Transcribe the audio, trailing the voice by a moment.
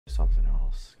something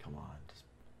else. Come on. Just...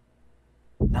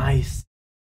 Nice.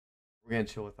 We're gonna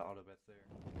chill with the auto bets there.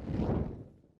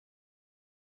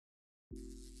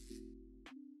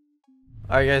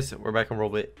 Alright guys, we're back on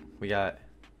Rollbit. We got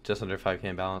just under 5k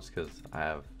in balance because I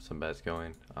have some bets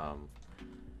going.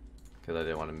 Because I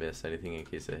didn't want to miss anything in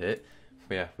case it hit.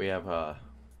 But yeah, we have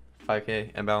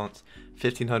 5k in balance.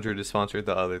 1500 is sponsored.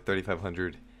 The other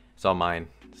 3500 is all mine.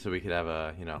 So we could have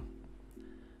a, you know,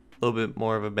 a little bit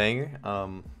more of a banger.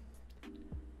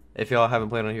 If y'all haven't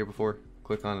played on here before,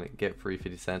 click on it, get free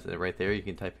 50 cents, and right there you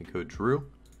can type in code Drew.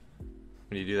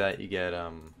 When you do that, you get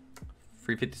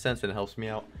free 50 cents, and it helps me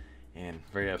out. And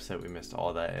very upset we missed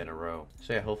all that in a row.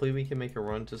 So yeah, hopefully we can make a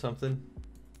run to something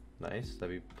nice.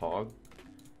 That'd be Pog.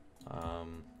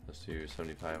 Let's do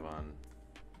 75 on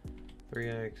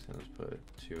 3x, and let's put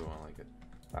 2 on like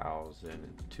 1,000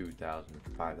 and 2,000,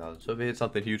 5,000. So if it hits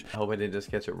something huge, I hope I didn't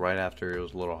just catch it right after it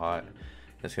was a little hot.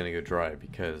 It's gonna go dry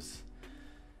because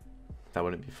that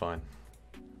wouldn't be fun.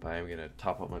 But I am gonna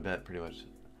top up my bet pretty much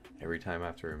every time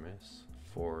after a miss.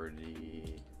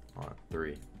 40 on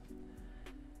 3.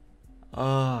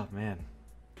 Oh man,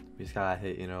 we just gotta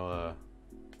hit, you know,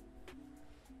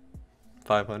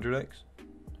 500x,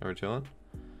 and we're chilling.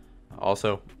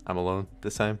 Also, I'm alone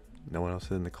this time. No one else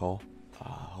is in the call.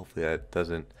 Hopefully that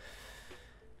doesn't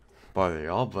bother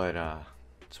y'all, but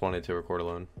just wanted to record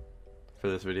alone for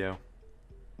this video.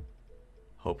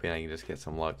 Hoping I can just get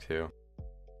some luck too.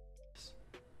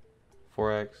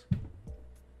 4x.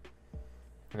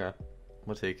 Okay,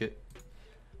 we'll take it.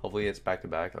 Hopefully it's back to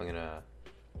back. I'm gonna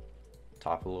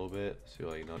top a little bit. So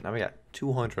like, you know, now we got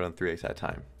 200 on 3x at a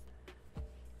time.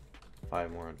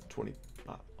 5 more on 20.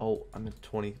 Oh, I'm at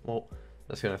 20. Well,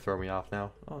 that's gonna throw me off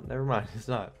now. Oh, never mind. It's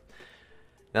not.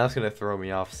 Now it's gonna throw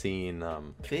me off seeing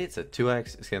if it's a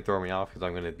 2x, it's gonna throw me off because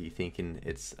I'm gonna be thinking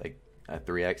it's a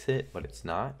 3x hit, but it's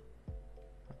not.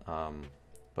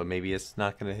 But maybe it's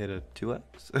not gonna hit a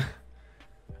 2x.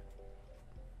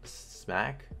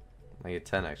 Smack. I get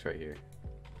 10x right here.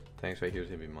 10x right here is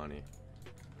gonna be money.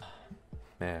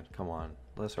 Man, come on.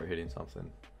 Let's start hitting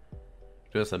something.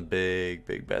 Doing some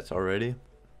big bets already.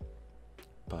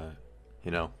 But,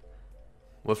 you know,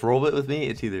 with Rollbit with me,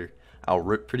 it's either I'll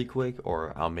rip pretty quick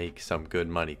or I'll make some good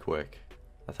money quick.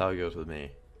 That's how it goes with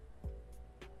me.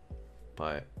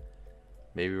 But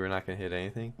maybe we're not going to hit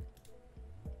anything.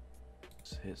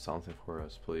 Just hit something for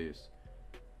us, please.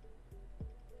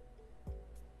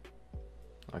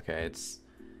 Okay, it's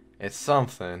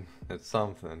something. It's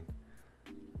something.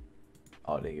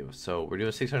 Oh, they give us. So we're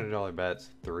doing $600 bets.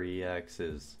 3x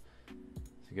is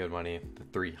good money. The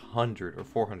 300 or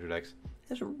 400x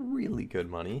is really good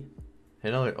money.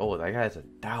 Another. Oh, that guy has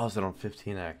 1,000 on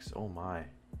 15x. Oh my.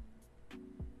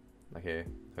 Okay,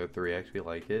 so 3x, we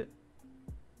like it.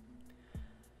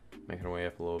 Making our way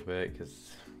up a little bit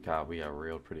because God, we got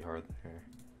reeled pretty hard there.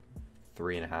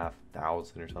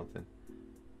 3,500 or something.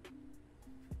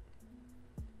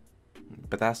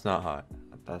 But that's not hot.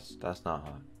 That's not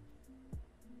hot.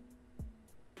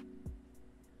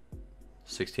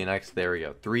 16x, there we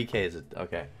go. 3k is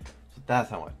okay. So that's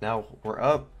how much. Now we're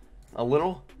up a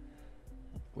little.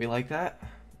 We like that.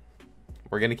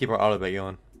 We're gonna keep our auto bet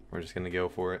going. We're just gonna go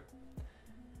for it.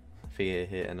 If we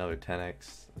hit another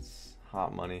 10x, it's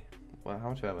hot money. Well, how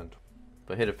much do I have in?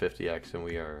 But hit a 50x and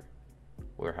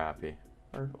we're happy.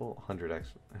 Or well, 100x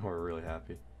and we're really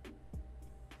happy.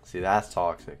 See, that's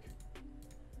toxic.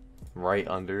 Right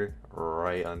under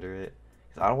it.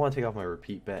 I don't want to take off my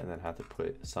repeat bet and then have to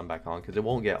put some back on because it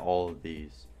won't get all of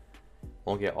these.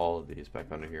 Won't get all of these back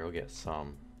under here. It'll get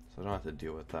some. So I don't have to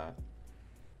deal with that.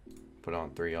 Put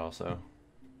on 3 also.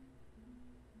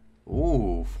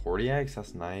 Ooh, 40x,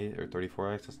 that's nice. Or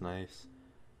 34x, that's nice.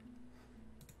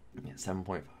 Yeah,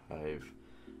 7.5.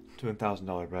 Doing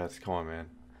 $1,000 bets. Come on, man.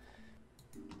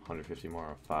 150 more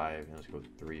on 5. And let's go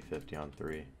 350 on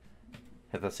 3.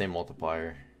 Hit that same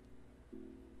multiplier.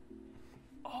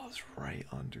 Oh, it's right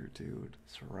under, dude.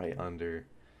 It's right under.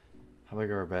 How big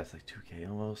are our bets? Like 2k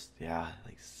almost? Yeah,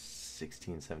 like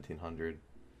 1700.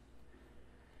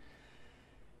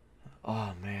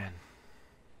 Oh, man.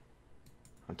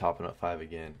 I'm topping up 5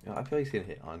 again. You know, I feel like he's going to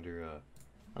hit under.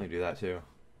 Let me do that too.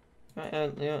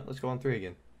 And yeah, let's go on 3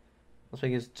 again. Let's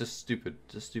make it just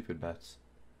stupid bets.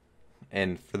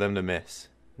 And for them to miss.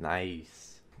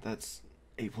 Nice. That's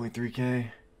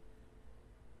 8.3k.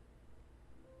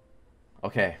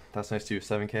 Okay, that's nice too.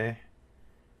 7k.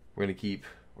 We're gonna keep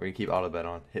auto bet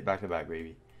on. Hit back to back,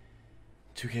 baby.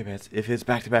 2k bets. If it's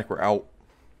back to back, we're out.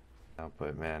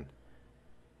 But man,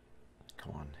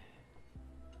 come on.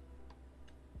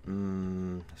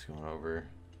 That's going over.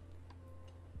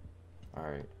 All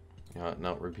right. You know what?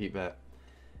 No, repeat bet.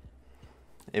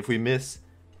 If we miss,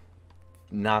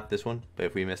 not this one, but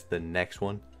if we miss the next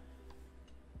one,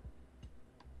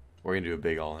 we're gonna do a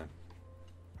big all-in.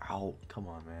 Ow, come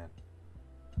on, man.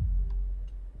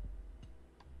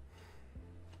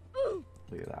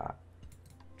 Look at that.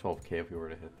 12K if we were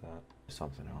to hit that.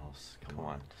 Something else. Come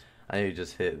on. I need to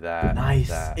just hit that.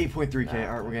 Nice. 8.3K.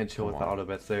 Alright, we're gonna chill with the auto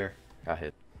bets there. Got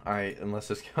hit. Alright, and let's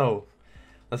just go.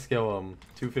 Let's go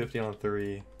 250 on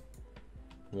 3,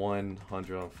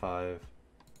 100 on 5.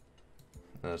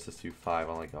 And let's just do 5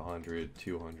 on like 100,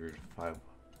 200, 5.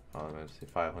 Let's say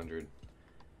 500,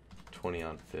 20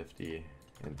 on 50,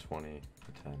 and 20 on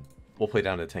 10. We'll play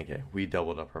down to 10K. We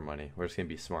doubled up our money. We're just gonna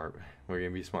be smart. We're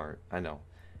gonna be smart. I know.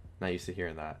 Not used to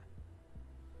hearing that.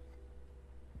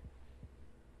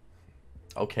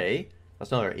 Okay,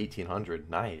 that's another 1800.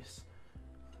 Nice.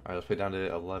 Alright, let's play down to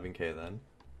 11K then.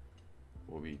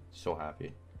 We'll be so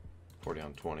happy. 40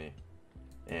 on 20.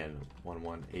 And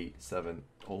 1187.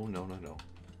 Oh, no.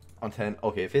 On 10.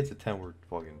 Okay, if it's a 10, we're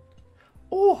fucking.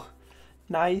 Oh,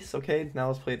 nice. Okay, now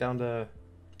let's play it down to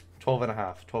 12 and a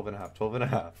half.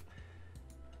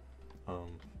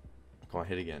 Come on,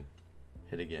 hit again.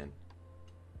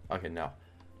 Okay, now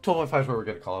 12.5 is where we're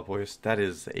gonna call it, boys. That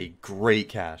is a great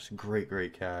cash. Great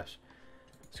cash.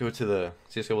 Let's go to the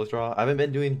CSGO withdrawal. I haven't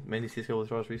been doing many CSGO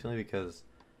withdrawals recently because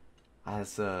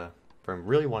from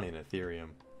really wanting Ethereum.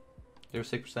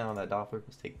 There's 6% on that Doppler.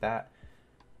 Let's take that.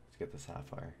 Let's get the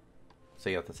Sapphire. So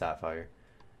you got the Sapphire.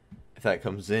 If that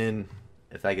comes in,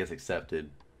 if that gets accepted,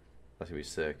 that's gonna be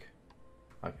sick.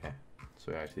 Okay,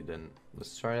 so we actually didn't.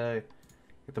 Let's try to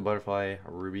get the Butterfly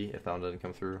or Ruby. If that one doesn't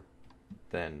come through,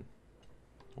 then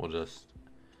we'll just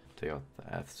take out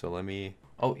the F. So let me.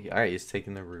 Oh, alright, he's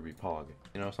taking the Ruby Pog.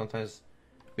 You know, sometimes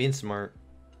being smart's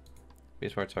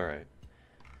alright.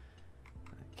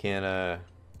 Can't,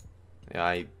 yeah,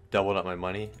 I doubled up my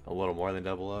money, a little more than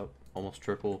double up, almost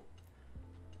triple.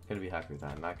 Gonna be happy with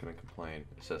that. I'm not gonna complain.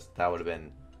 It's just that would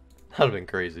have been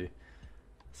crazy.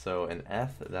 So an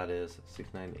F, that is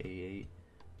 6988.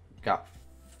 Got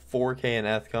 4K in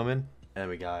F coming, and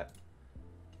we got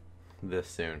this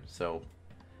soon. So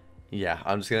yeah,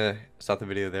 I'm just gonna stop the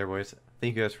video there, boys.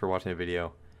 Thank you guys for watching the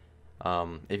video.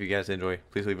 If you guys enjoy,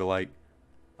 please leave a like.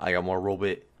 I got more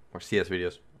Rollbit, more CS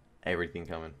videos, everything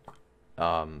coming.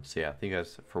 So yeah, thank you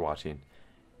guys for watching,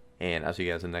 and I'll see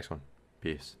you guys in the next one.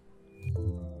 Peace.